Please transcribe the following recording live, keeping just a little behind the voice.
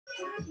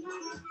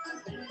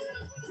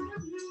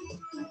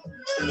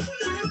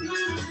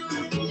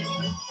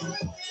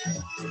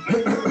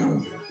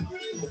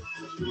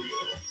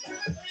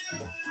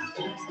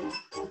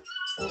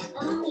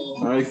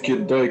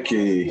Okie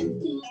dokie.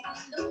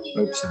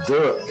 Let's do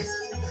it.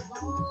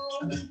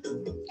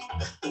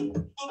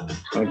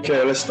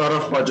 Okay, let's start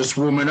off by just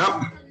warming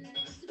up.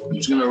 I'm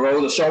just going to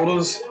roll the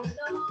shoulders.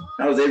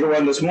 How's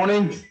everyone this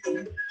morning?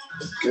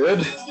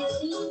 Good.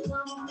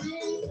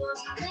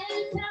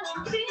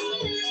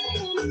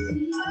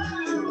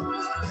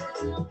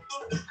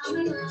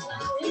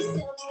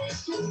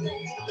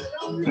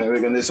 Okay, we're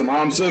going to do some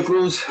arm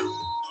circles.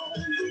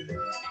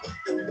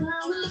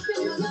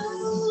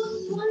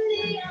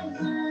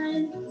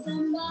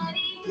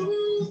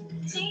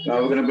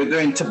 Now we're going to be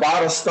doing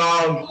Tabata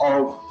style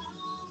of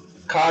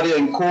cardio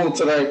and core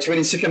today.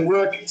 20-second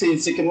work,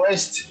 10-second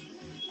rest,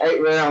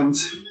 8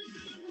 rounds.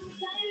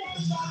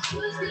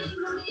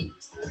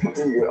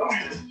 There you go.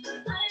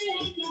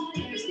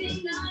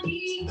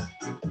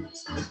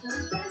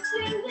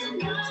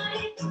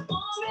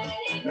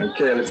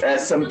 Okay, let's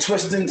add some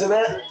twist into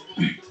that.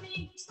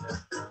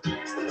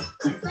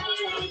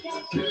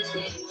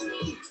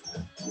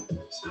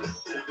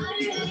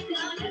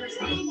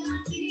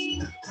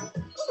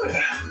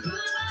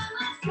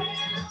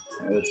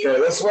 Let's go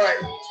this way.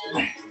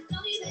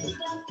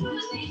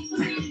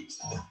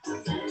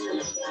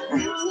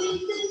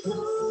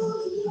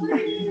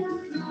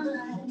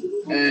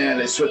 And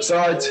let's switch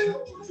sides.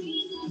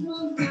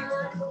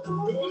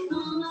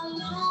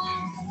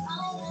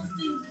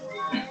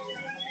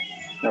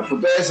 Now for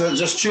those that are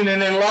just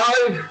tuning in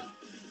live,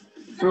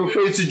 feel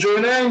free to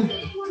join in.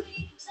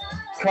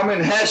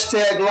 Comment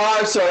hashtag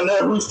live so I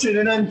know who's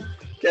tuning in.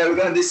 Okay, we're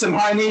going to do some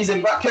high knees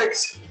and butt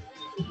kicks.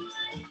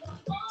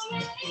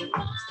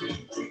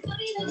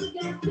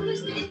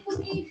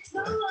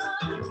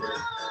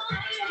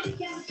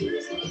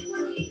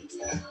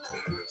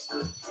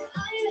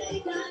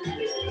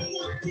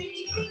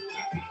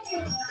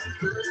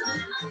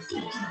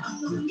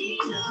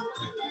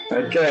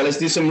 Okay, let's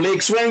do some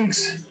leg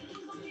swings.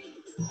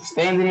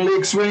 Standing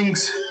leg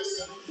swings.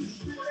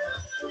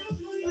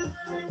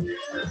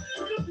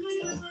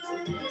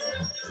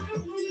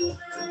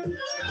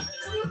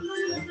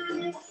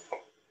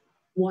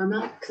 Warm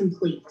up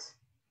complete.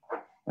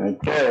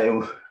 Okay,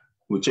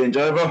 we'll change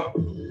over.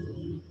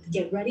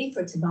 Get ready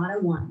for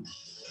Tabata 1.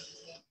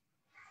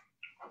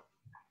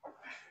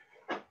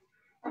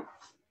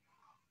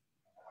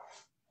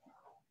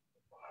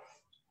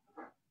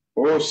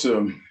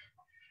 Awesome.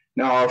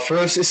 Now our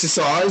first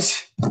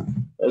exercise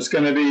is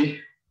going to be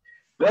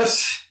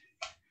this.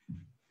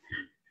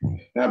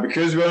 Now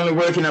because we're only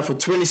working out for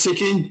 20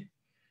 seconds,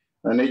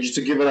 I need you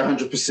to give it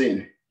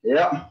 100%.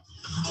 Yeah?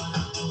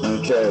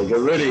 Okay, get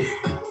ready.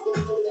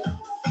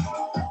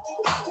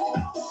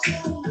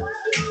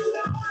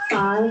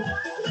 5,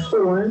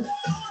 4,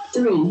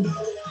 3,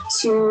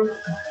 2,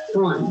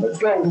 1. Let's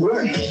go.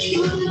 Work.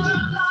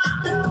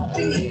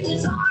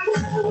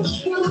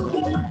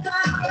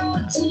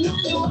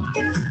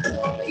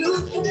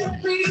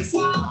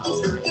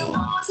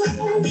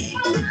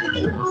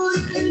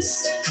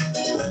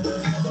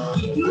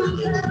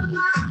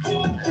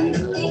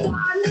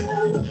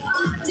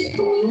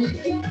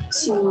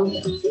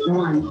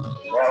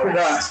 Well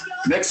done.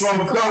 Next one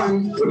we've got,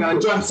 we're going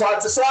to jump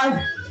side to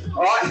side.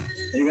 All right,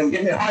 you're going to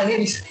get me high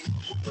knees.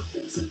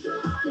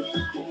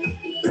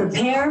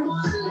 Prepare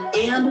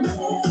and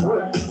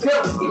work. Go.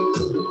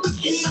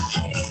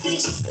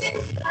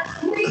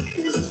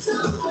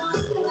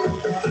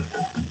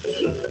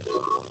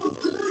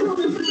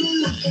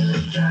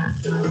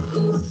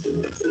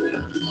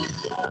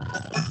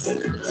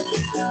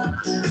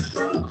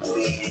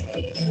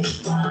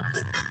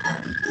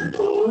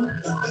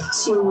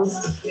 2,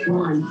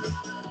 1.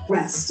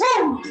 Rest.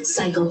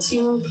 Cycle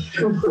 2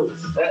 complete.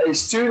 That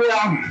is 2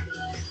 down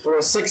for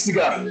a 6 to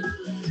go.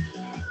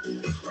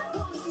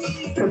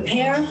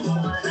 Prepare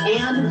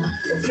and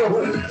go.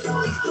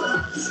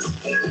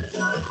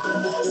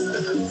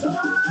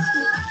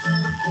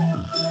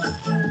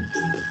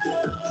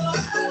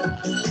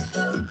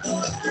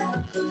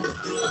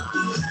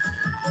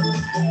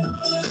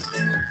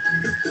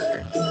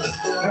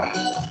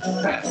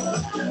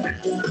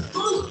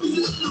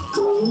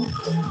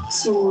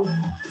 2,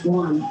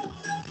 1.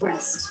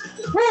 Rest.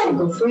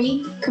 Cycle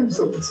 3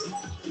 complete.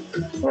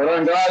 Well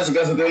done, guys. You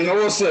guys are doing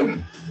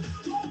awesome.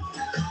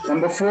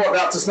 Number 4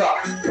 about to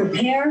start.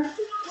 Prepare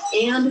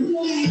and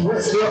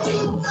Let's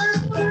go.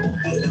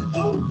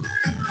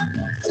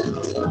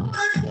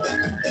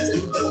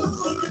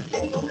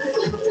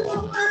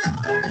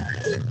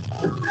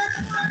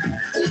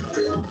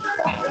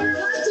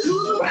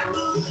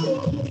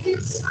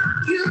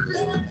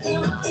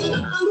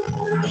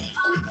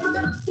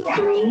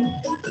 Three,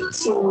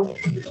 2,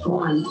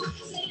 1.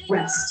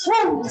 Rest.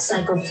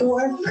 Cycle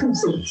 4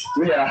 complete.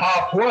 We are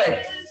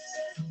halfway.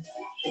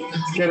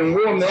 It's getting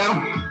warm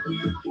now.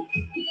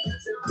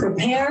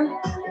 Prepare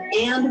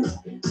and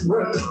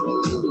work.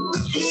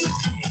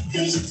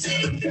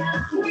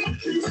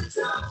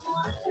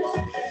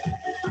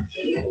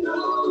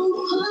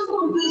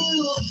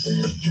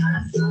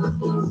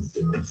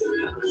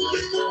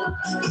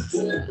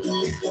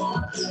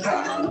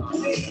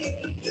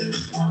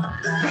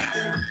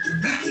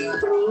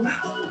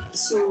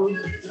 Two,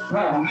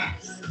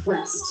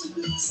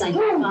 rest.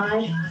 Cycle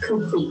 5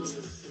 complete.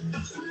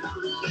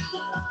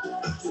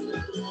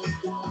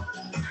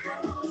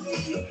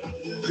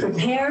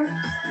 Prepare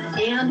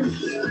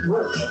and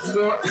work.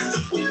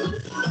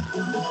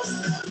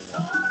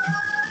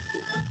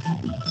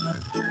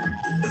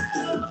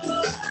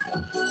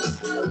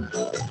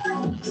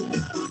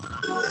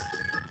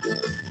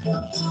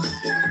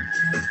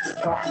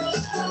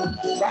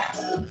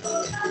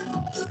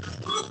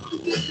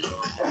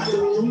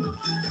 Three,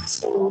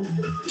 two,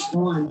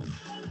 one.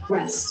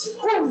 Rest.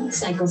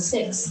 Cycle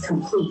 6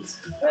 complete.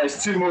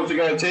 There's 2 more to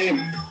go,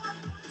 team.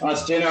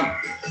 That's Jenna.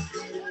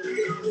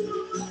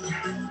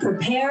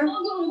 Prepare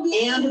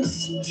and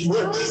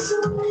work.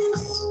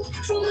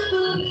 Three,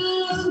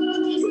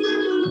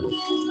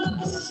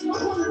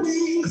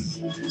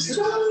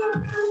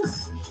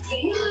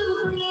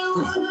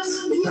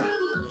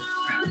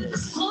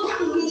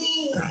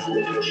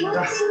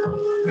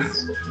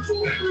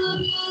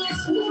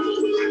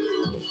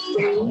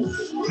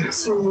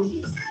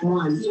 two,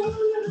 one.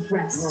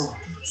 Rest.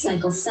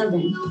 Cycle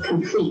 7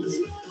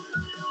 complete.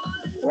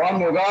 1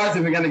 more, guys,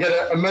 and we're going to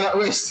get a minute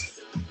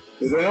rest.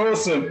 You're doing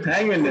awesome.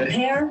 Hang in there.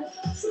 Prepare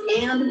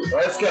and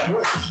Let's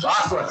go.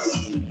 Last one.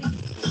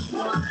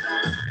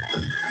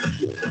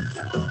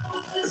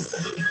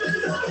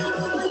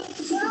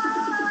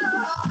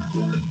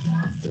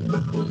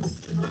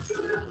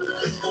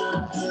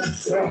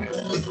 Three,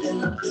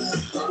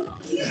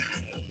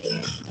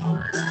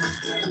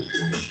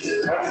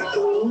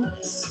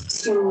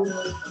 two,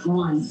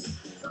 one.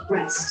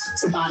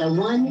 Rest. Tabata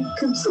 1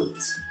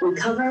 complete.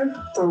 Recover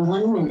for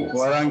 1 minute.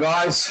 Well done,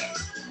 guys.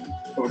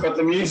 We've got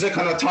the music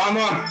on a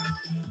timer.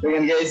 We're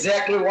going to get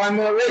exactly 1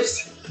 more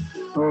rest.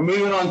 And we're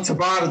moving on to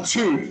Tabata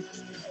 2.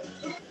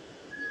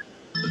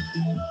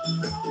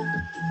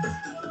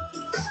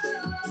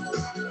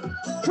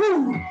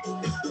 Woo.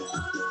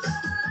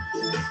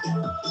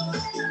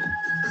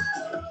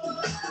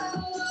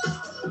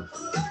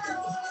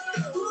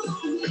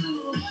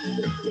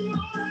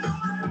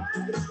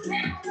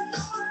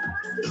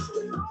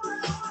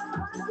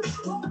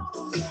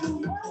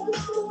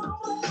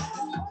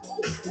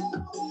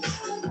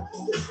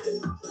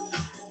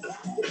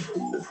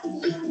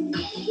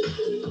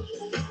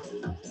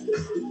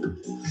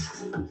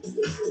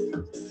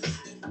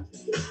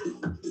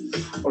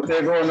 What's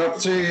everyone up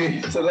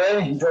to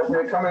today? Drop me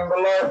a comment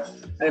below.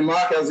 Hey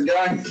Mark, how's it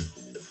going?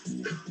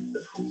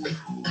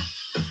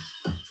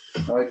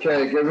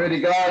 Okay, get ready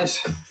guys.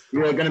 We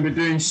are going to be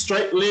doing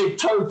straight leg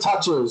toe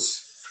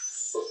touches.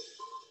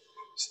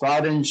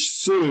 Starting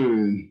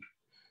soon.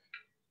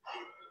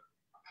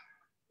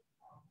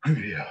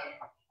 Yeah.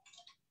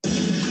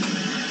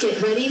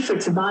 Get ready for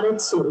Tabata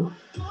 2.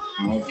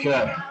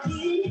 Okay.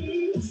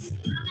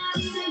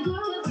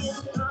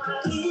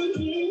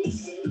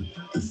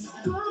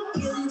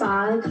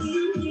 Five,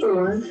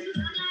 four,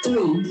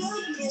 three,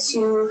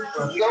 two,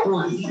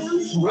 one.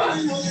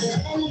 Run.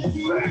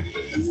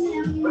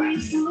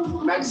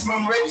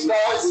 Maximum reps,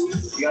 guys.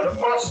 You gotta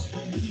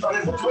push. Run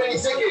it for 20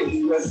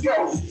 seconds. Let's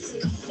go.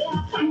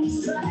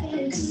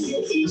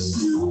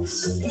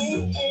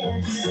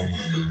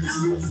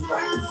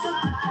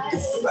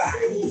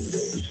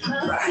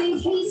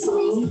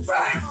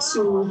 Back.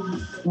 2,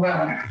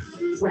 1.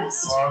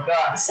 Rest.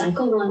 Okay.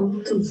 Cycle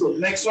 1 complete.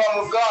 Next one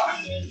we've got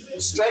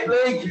straight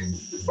leg.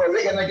 But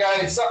we're gonna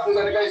go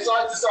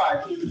side to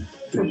side.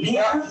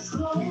 Prepare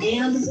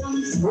and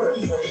work.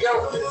 There we go.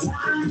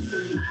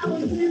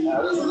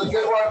 Now this is a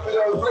good one for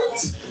those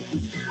legs.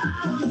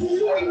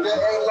 And get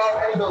long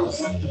angles.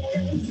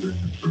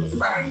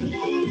 Back.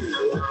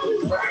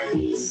 Back.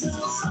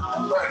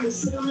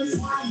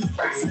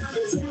 Back.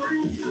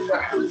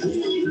 Back.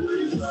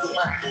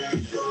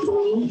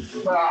 3,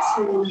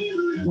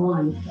 2,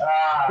 1.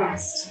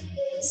 Rest.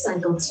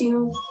 Cycle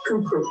 2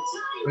 complete.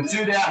 We're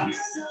 2 down.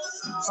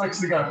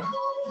 6 to go.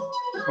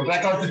 We're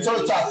back on the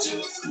toe touch.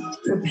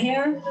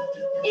 Prepare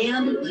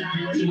and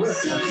work.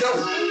 Let's go.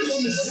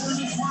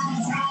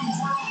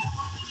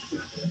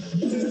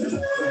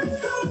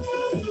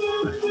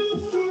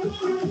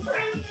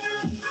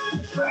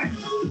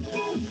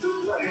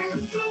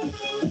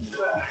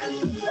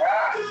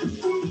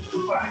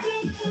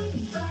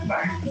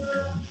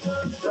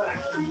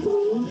 Three,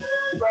 two,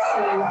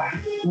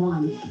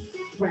 1.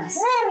 Rest.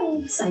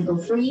 Cycle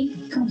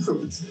 3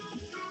 complete.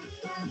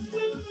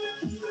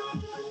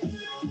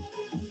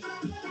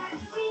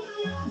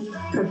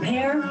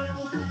 Prepare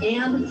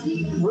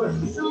and work.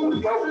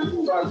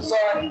 Go.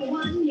 Side.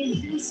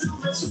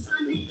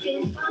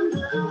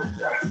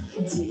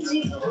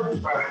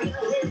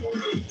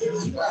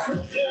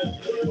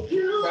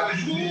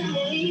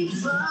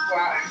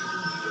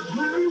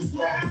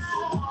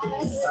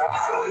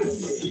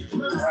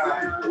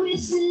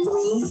 Three,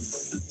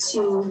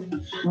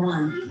 two,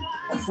 1.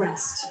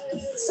 Rest.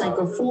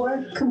 Cycle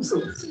 4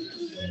 complete.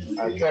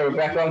 Okay, we're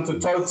back on to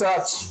toe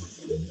touch.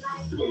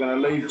 We're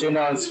going to leave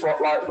Gina in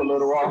spotlight for a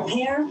little while.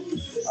 Prepare.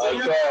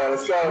 Okay,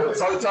 let's go.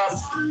 Toe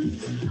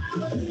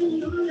tap.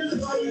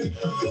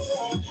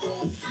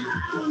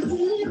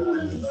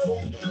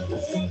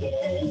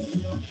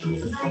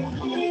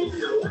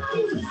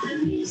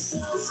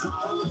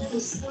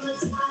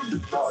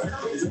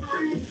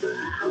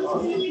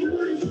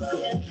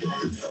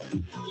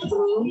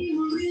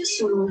 Three,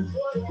 two,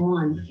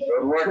 one.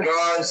 Good work,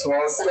 guys.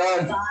 Well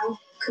done. 5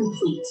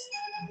 complete.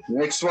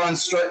 Next one,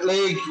 straight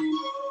leg.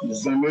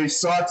 Just going to move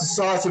side to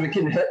side so we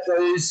can hit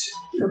those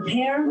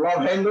Prepare.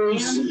 love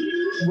handles.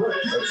 And work.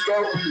 Let's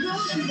go.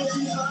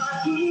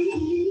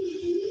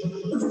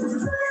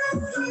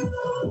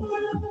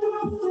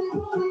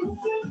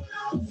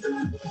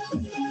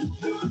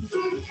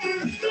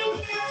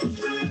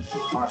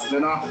 Nice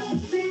dinner.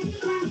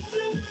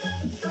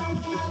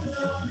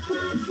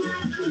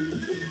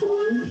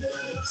 3,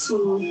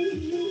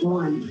 2,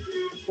 1.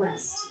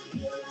 Rest.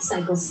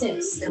 Cycle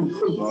 6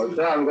 complete. Well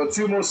done. We've got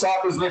 2 more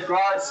cycles left,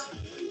 guys.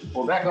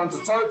 We're back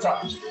onto toe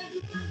touch.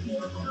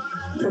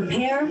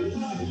 Prepare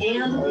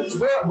and Let's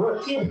do it.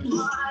 work it.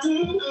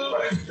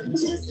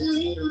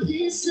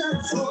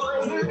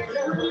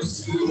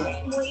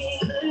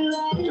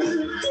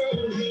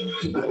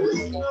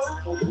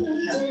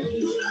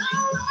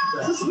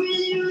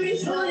 Three,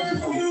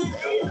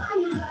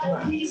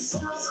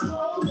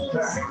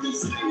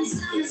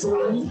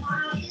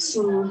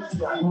 two,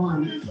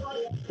 one.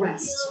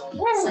 Rest.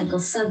 Cycle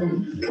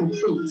 7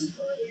 complete.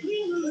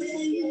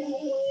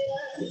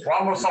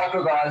 One more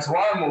cycle, guys.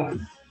 One more.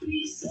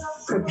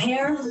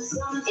 Prepare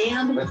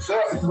and Let's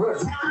do it.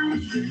 work.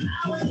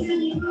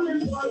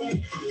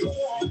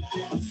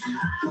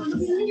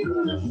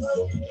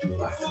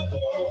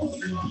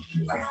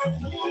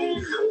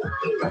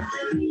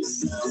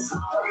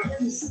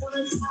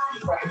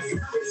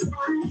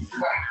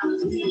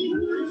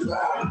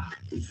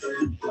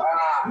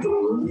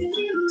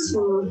 Three,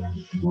 two,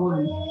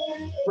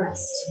 one.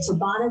 Rest.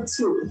 Tabata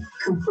 2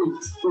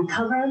 complete.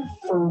 Recover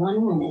for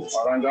 1 minute.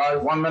 Well done,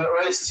 guys. 1 minute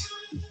rest.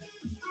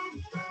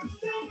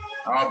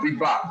 I'll be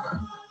back.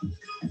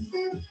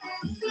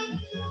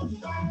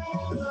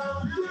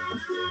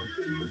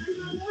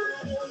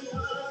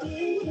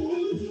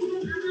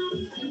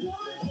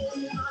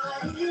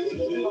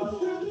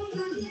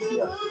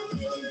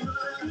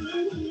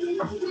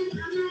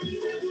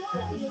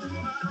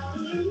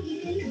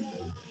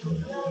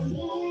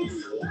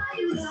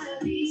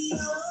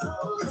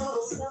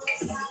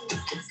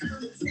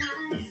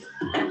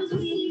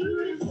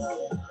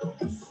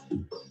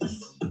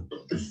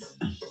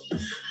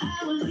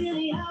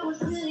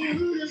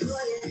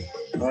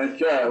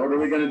 Okay, what are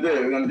we going to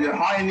do? We're going to do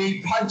high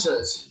knee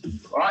punches.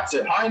 All right,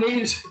 so high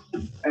knees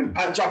and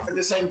punch up at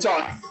the same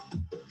time.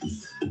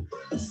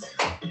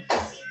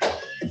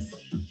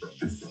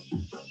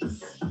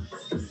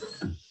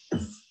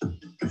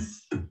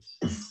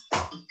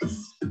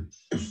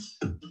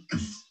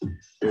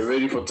 Get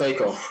ready for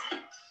takeoff.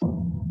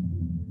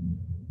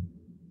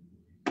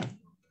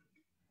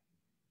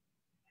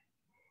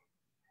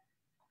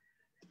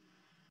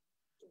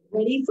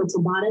 Ready for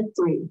Tabata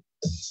 3.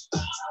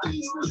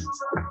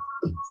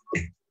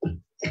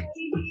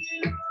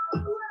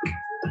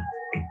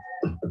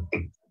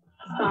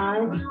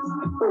 Five,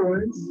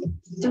 4,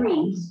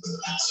 3,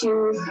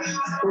 2,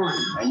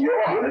 1. And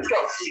you're on. Let's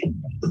go.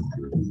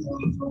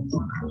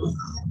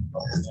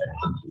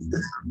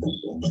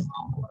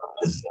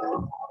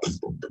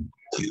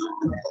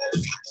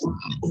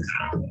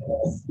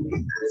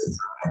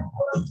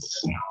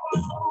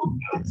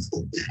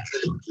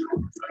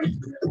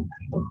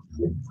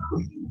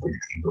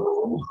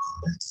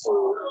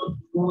 Two,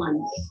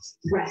 1.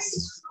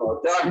 Rest.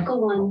 Well done.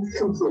 Cycle 1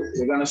 complete.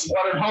 We're going to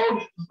squat and hold.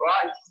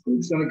 Right. We're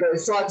just going to go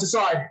side to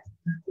side.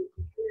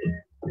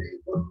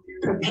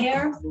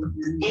 Prepare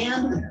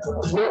and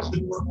work.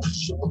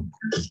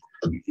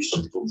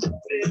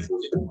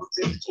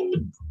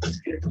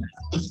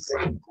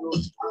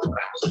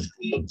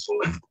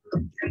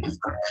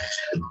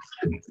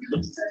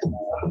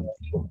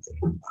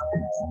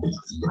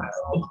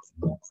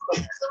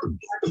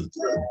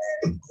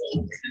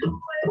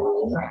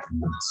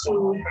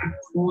 Two,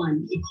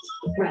 1.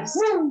 Rest.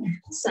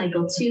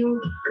 Cycle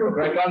 2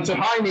 complete. Back onto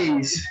high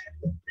knees.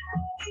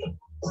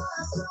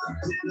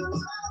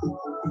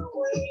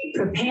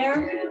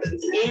 Prepare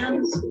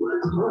and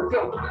work. Let's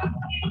go.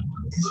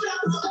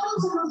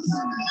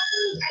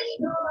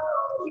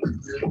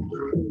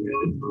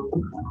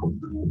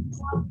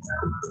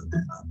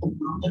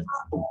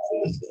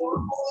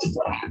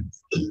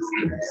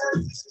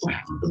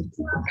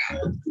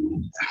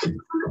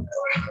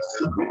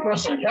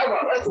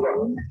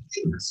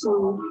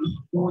 2,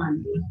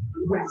 1.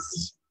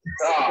 Rest.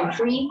 Ah. Cycle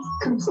 3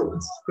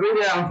 complete.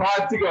 3 down,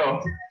 5 to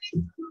go.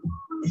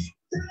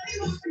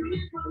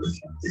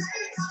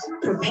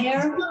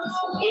 Prepare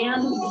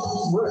and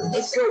work.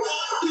 Let's go.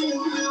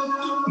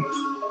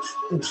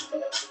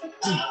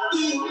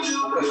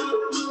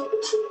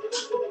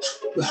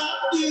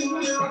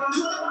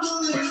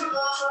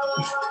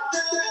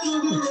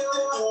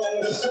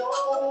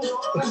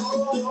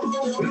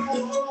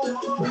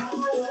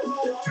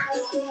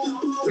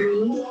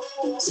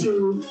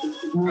 2,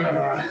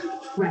 1.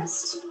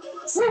 Rest.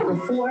 Cycle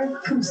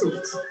 4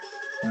 complete.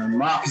 And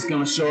Mark is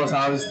going to show us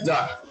how this is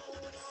done.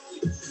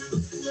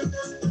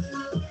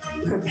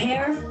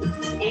 Prepare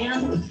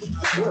and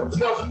Let's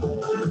go.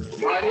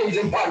 My knees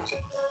and punch.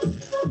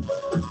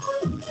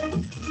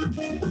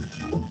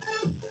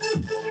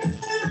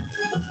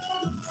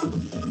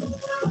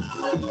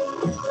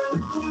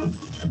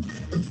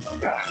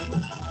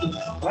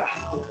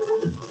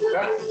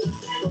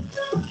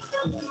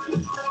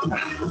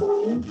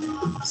 Three,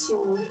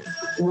 2,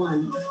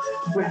 1.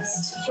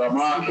 Rest. So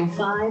Mark, Cycle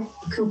 5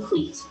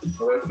 complete.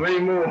 with 3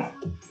 more.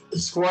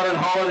 Squat and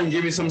hold and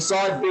give me some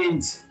side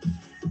bends.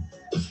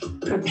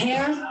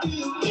 Prepare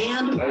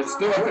and Let's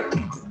do it.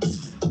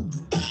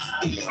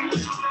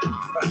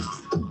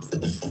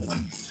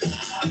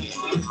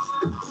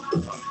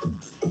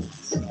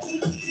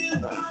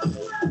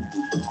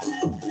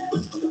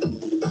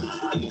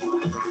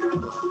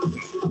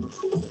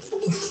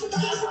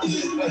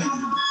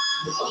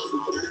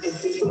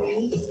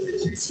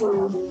 Three,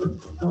 2,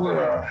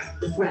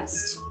 1.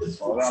 Rest.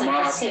 Well done, Cycle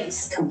Mark.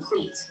 6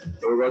 complete.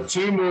 We've got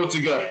 2 more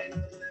to go.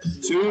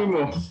 2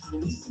 more.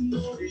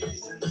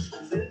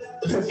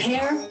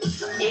 Prepare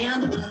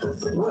and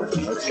work.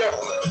 Let's go.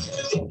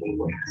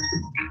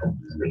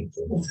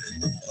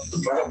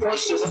 Gotta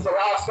push this. That's the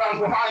last one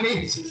behind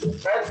knees.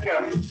 Let's go.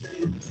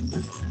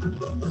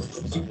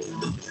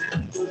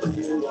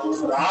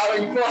 The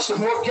harder you push, the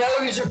more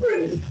calories you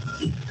burn.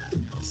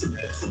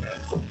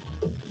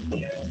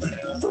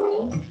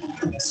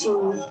 3,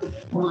 2,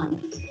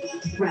 1.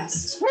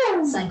 Rest.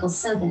 Cycle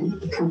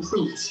 7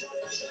 complete.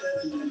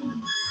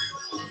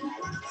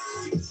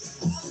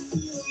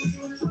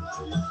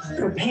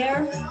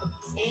 Prepare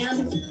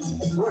and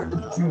work.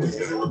 Three,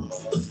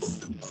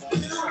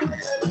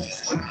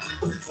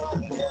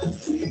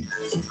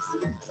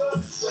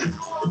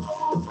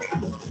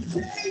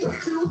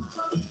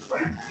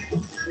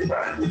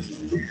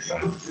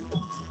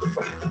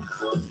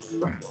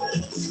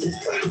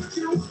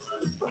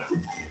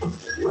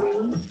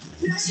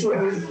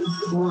 2,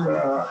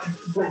 1.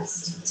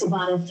 Rest.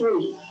 Tabata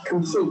 3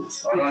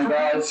 complete. Hold on,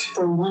 guys.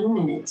 For 1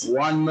 minute.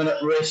 1 minute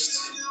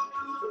rest.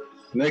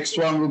 Next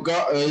one we've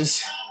got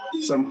is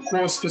some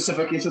core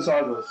specific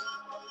exercises.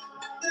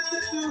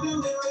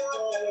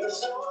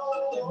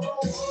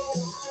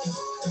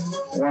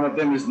 One of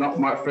them is not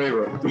my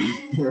favorite.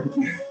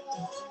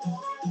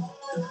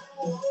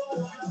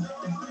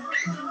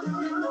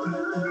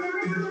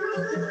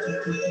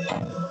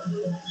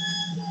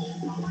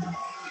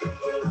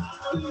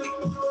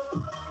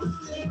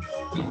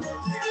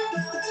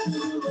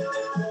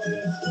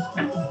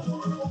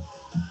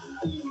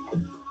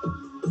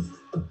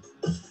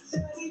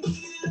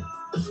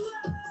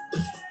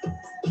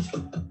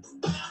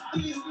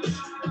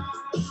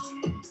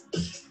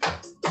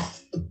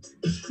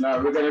 Now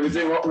we're going to be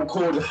doing what we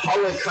call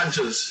hollow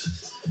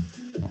crunches.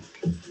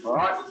 All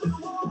right.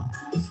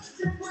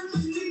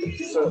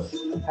 So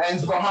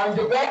hands behind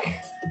your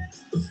back,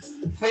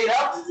 feet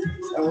up,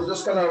 and we're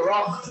just going to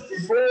rock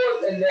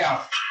forward and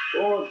down,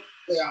 forward,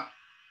 down.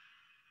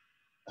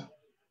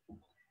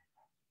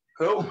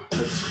 Cool.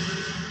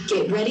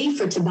 Get ready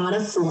for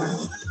Tabata 4.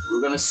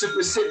 We're going to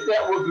superset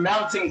that with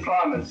mountain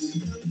climbers.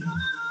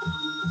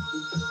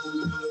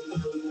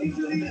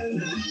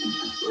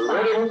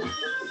 Ready?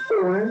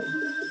 4,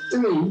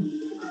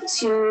 3,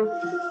 2,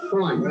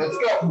 1. Let's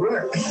go.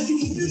 Work.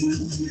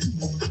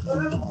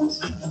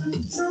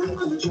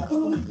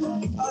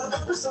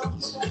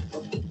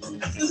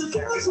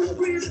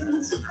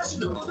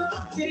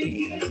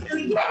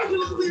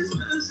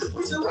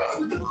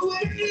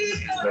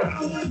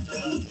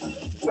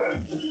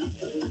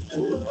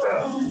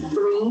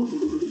 Three,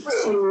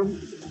 2,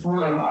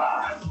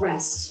 1.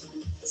 Rest.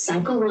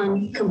 Cycle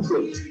 1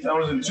 complete. That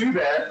wasn't too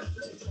bad.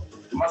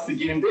 It must be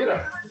getting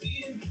better.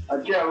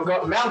 Okay, we've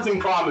got mountain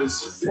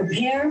climbers.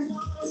 Prepare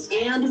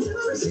and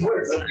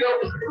work. Let's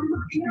go.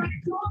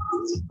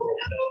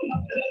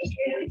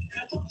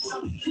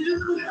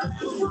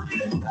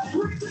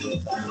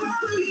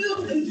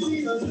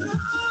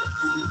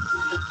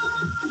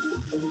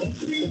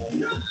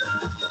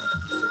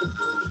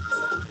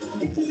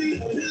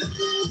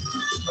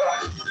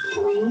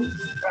 Three,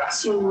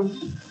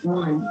 2,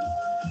 1.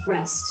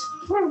 Rest.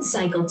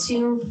 Cycle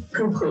 2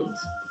 complete.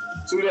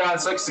 2 down,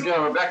 6 to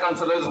go. We're back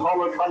onto those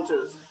hollow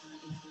crunches.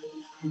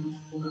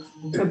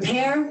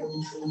 Prepare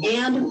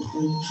and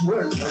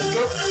work. Let's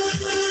go.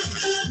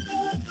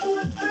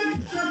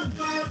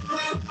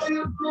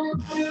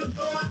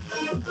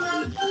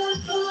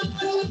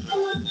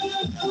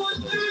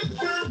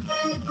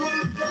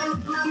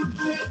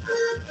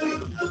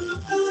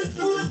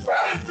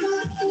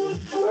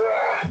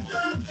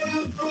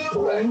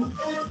 One,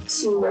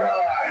 2,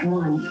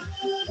 1.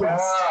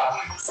 Rest.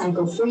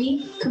 Cycle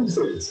 3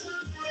 complete.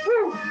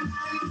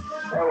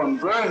 That one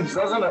burns,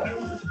 doesn't it?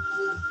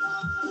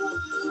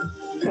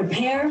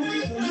 Prepare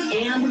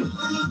and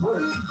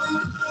work.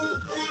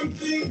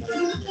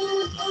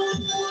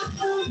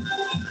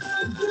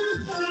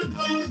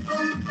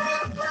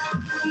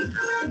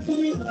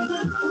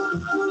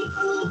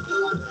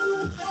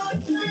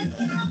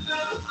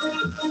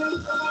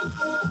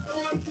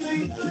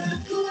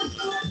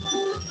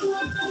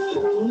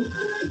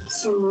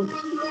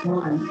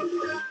 1.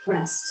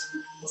 Rest.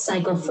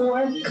 Cycle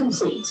 4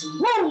 complete.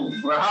 Woo!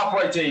 We're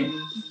halfway,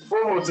 team.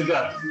 4 more to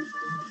go.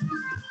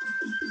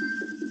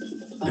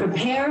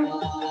 Prepare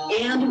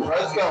and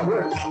Let's go.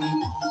 work.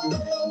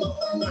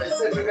 Let's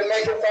see if we can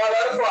make it 5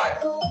 out of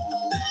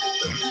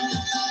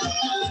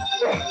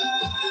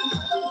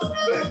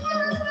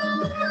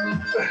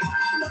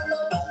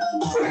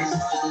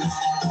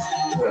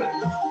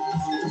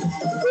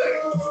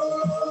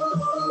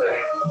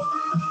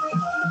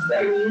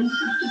 3,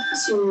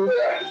 2,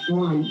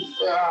 1.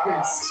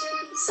 Rest.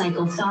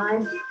 Cycle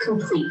 5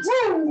 complete.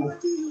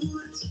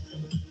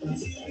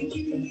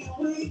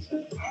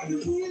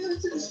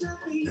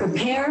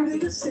 Prepare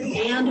and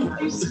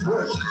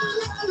work.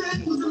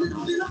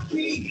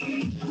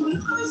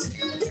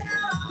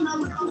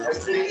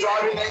 Let's keep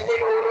driving that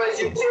thing all the way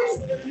to the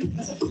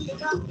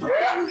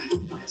Yeah.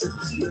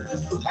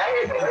 Hang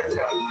it, let's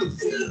go.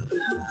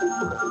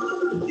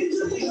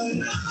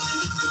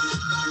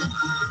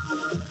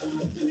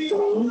 3,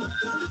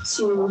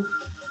 2,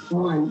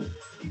 1.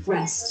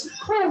 Rest.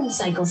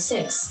 Cycle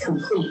 6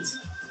 complete.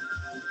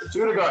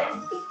 2 to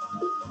go.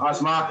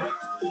 Nice, Mark.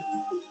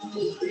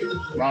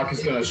 Mark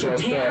is going to show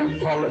us the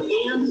pilot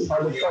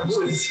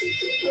punches.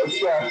 Let's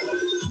go.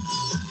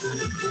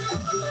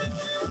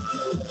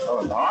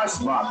 Oh, nice,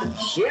 Mark.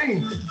 Shooting.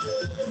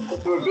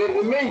 Do a bit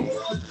with me.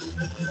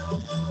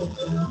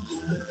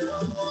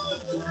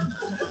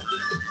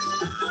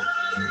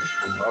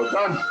 Well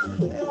done.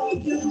 3,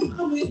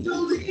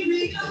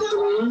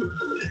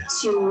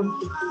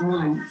 2,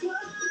 1.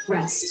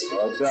 Rest.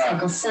 Well done.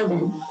 Cycle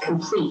 7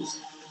 complete.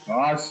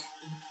 Nice.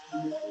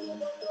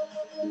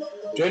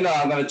 Gina,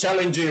 I'm going to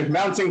challenge you,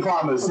 mountain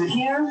climbers. See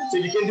Prepare.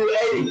 if you can do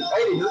 80. 80,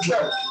 let's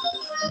go.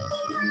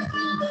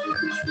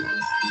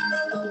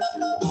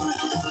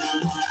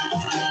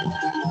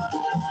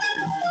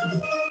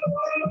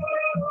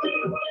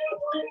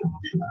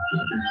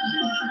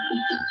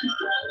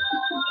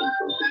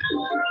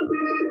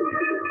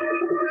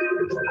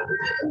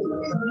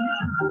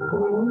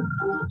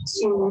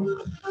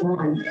 Two,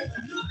 1.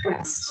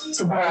 Rest.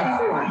 Tabata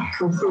 4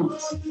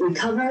 complete.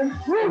 Recover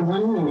in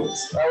 1 minute.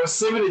 That was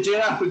 70,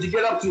 Gina. What'd you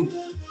get up to?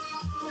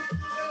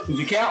 Did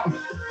you count?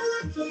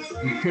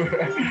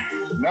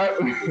 No.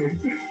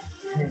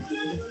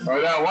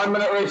 All right, 1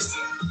 minute rest.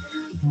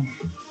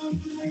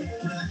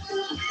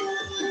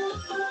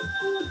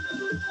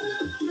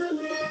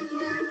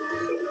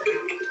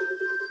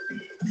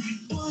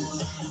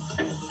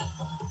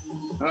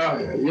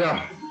 Oh,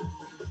 yeah.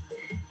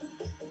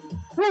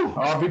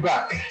 I'll be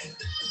back.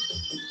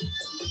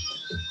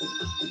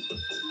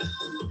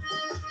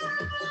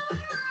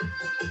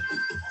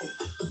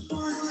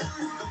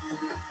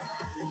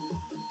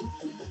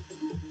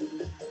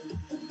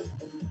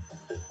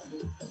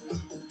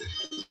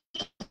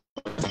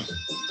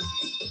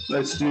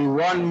 Let's do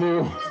one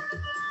more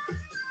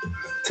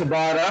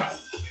Tabata,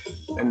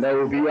 and that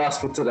will be us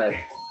for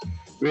today.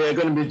 We are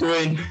going to be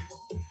doing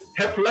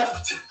hip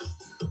lift,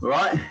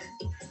 right?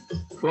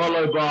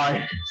 Followed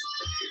by,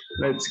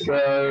 let's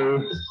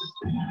go,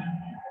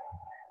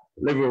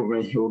 live with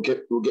me. We'll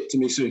get to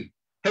me soon.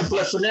 Hip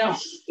lift for now.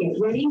 Get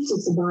ready for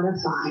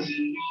Tabata 5.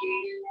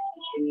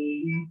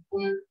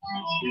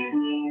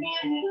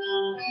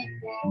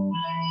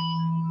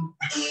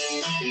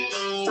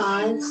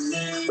 5,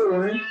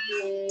 4,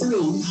 3,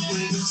 2,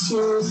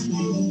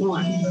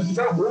 1.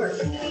 Don't work.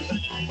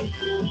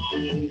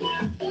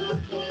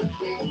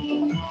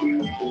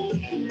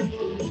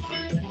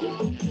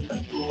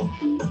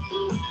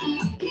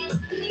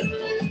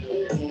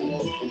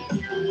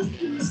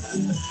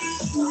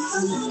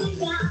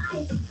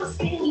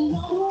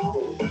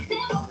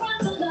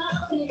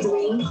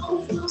 Three,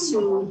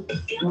 2,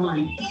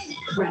 1.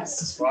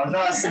 Rest. Well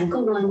done.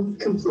 Cycle 1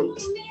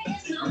 complete.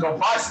 We've got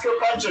bicycle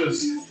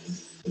punches.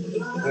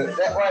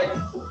 That way.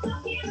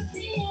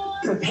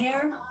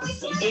 Prepare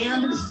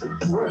and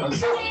work.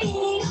 Let's go.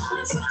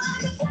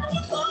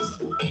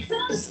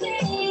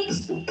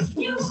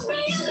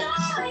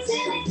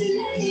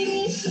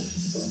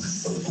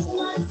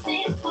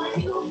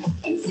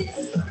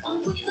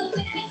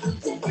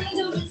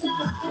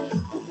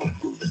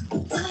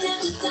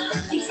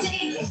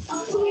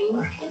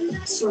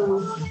 Two,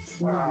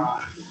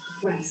 1.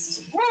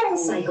 Rest.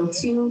 Cycle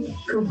 2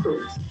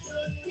 complete.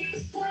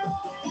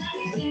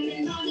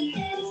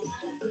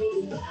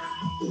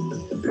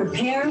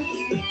 Prepare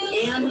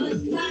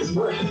and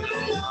work.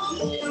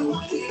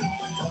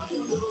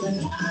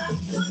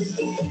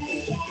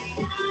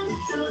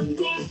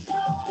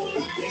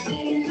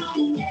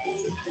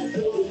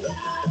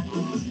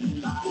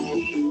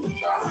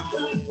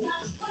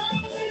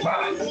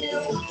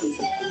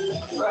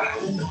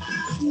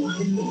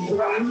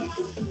 One,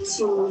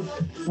 2,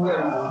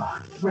 1.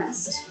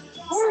 Rest.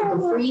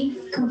 Cycle 3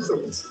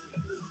 complete.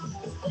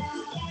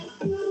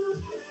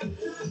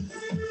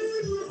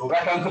 Go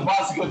back onto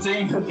bicycle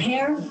team.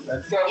 Prepare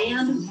Let's go.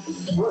 and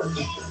work.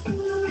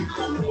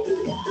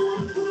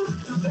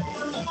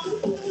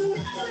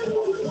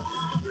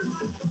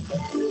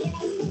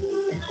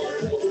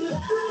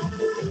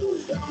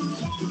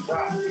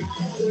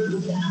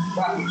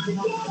 Back. 3,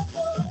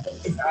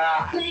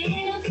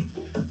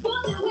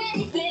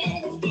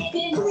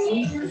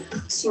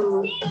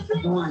 2,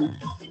 1.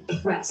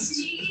 Rest.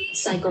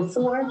 Cycle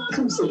 4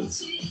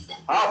 complete.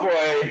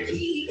 Halfway.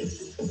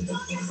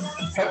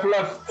 Hip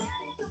left.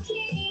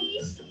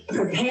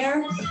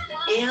 Prepare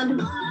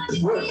and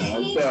work.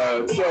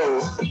 And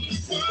go.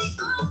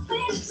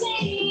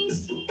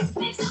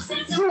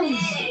 Three,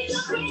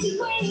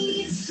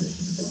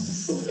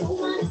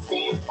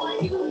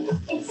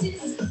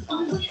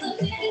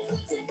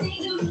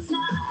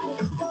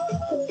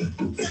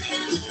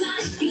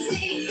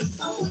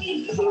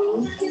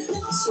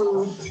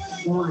 2,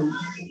 1.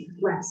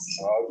 Rest.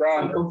 Well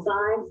done. Cycle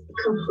 5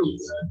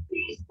 complete.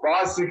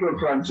 Bicycle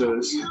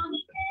crunches.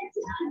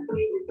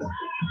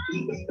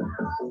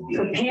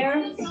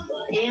 Prepare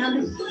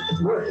and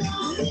work.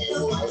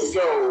 Let's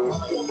go.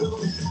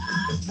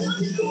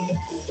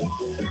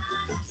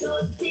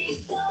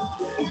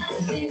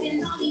 Three,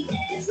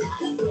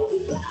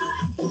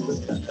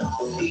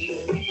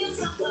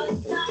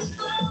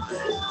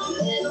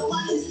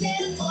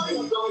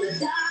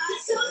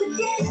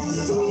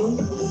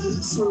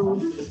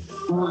 2,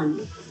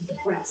 1.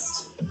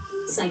 Rest.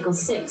 Cycle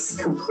 6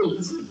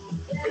 complete.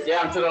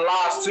 Down to the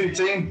last two,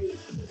 team.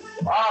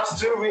 Last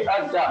two, we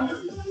are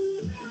done.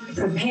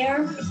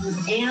 Prepare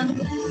and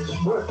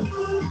work.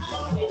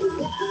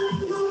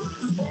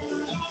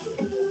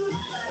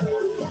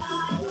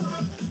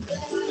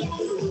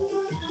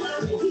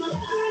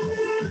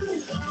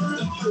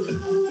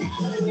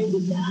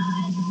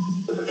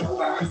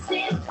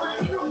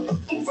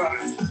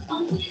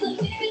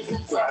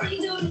 Three,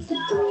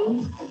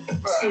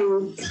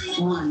 2,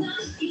 1.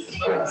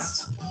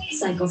 Rest.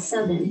 Cycle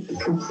 7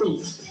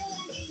 complete.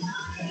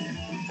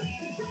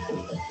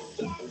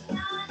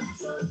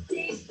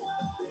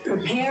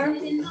 Prepare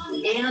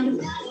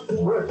and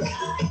work.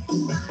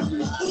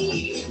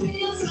 Three,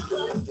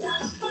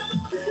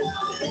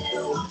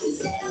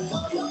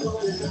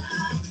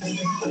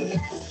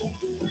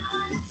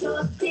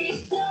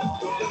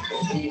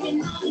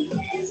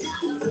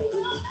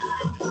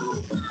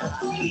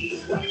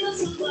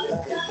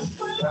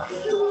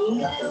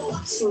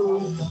 2,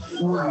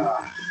 1.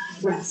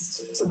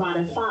 Rest.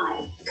 Tabata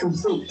 5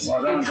 complete.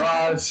 Well done,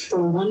 guys.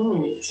 For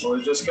 1 minute.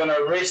 We're just gonna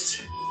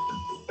rest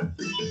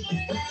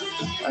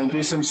and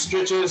do some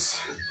stretches.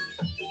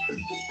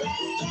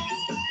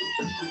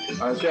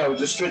 Okay, we'll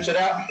just stretch it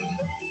out.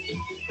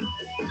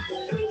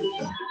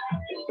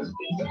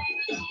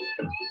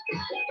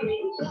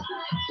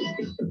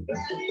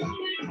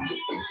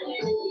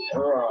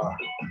 Alright.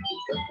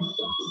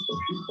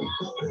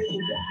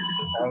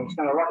 I'm just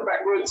gonna rock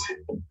backwards.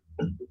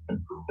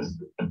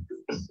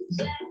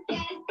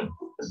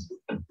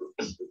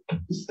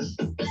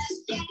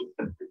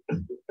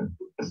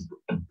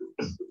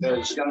 So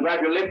just gonna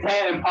grab your left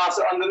hand and pass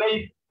it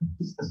underneath.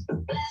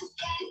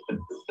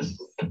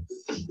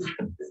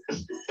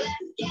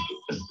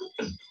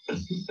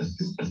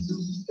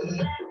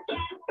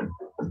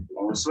 And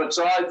we'll switch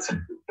sides.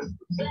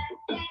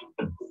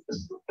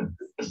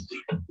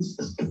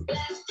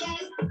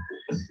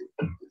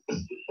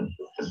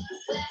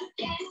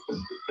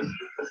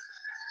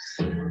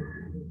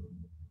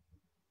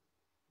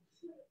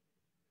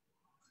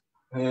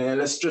 And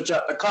let's stretch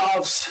out the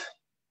calves.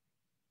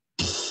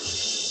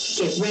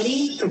 Get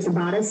ready for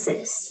Tabata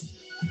 6.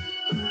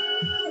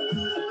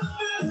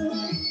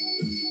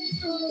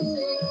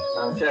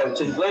 Okay, we'll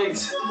change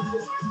legs.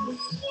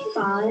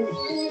 5,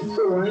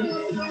 4,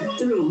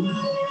 3,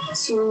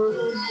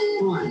 2,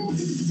 1.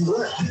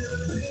 Work.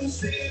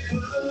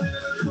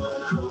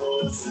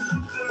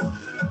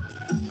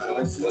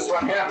 Let's do this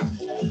one here.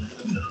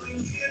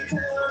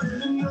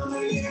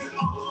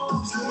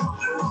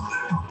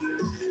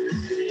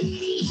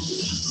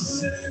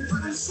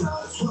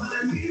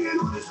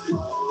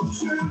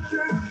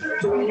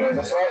 Three,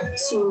 That's right.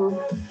 2,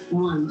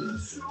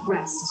 1.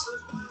 Rest.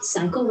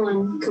 Cycle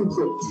 1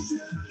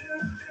 complete.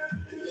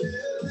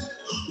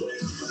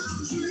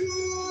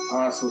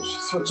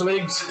 Switch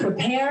legs.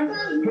 Prepare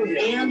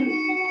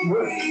and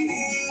work.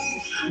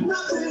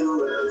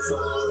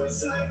 Three,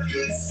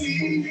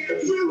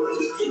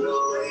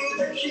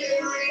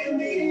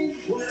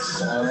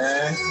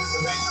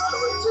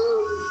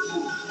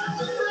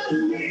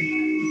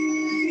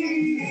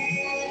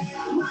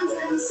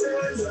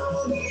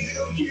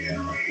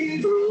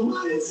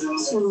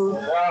 2,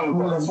 Wow, we've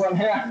got this one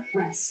here.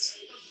 rest.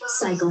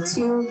 Cycle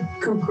 2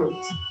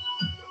 complete.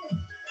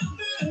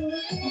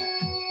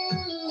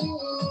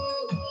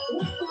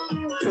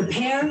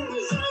 Prepare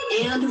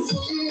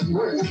and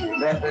work.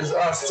 That is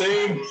us,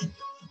 team.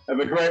 Have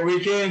a great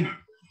weekend.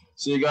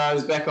 See you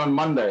guys back on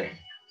Monday.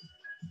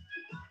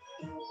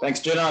 Thanks,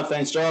 Jenna.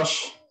 Thanks,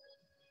 Josh.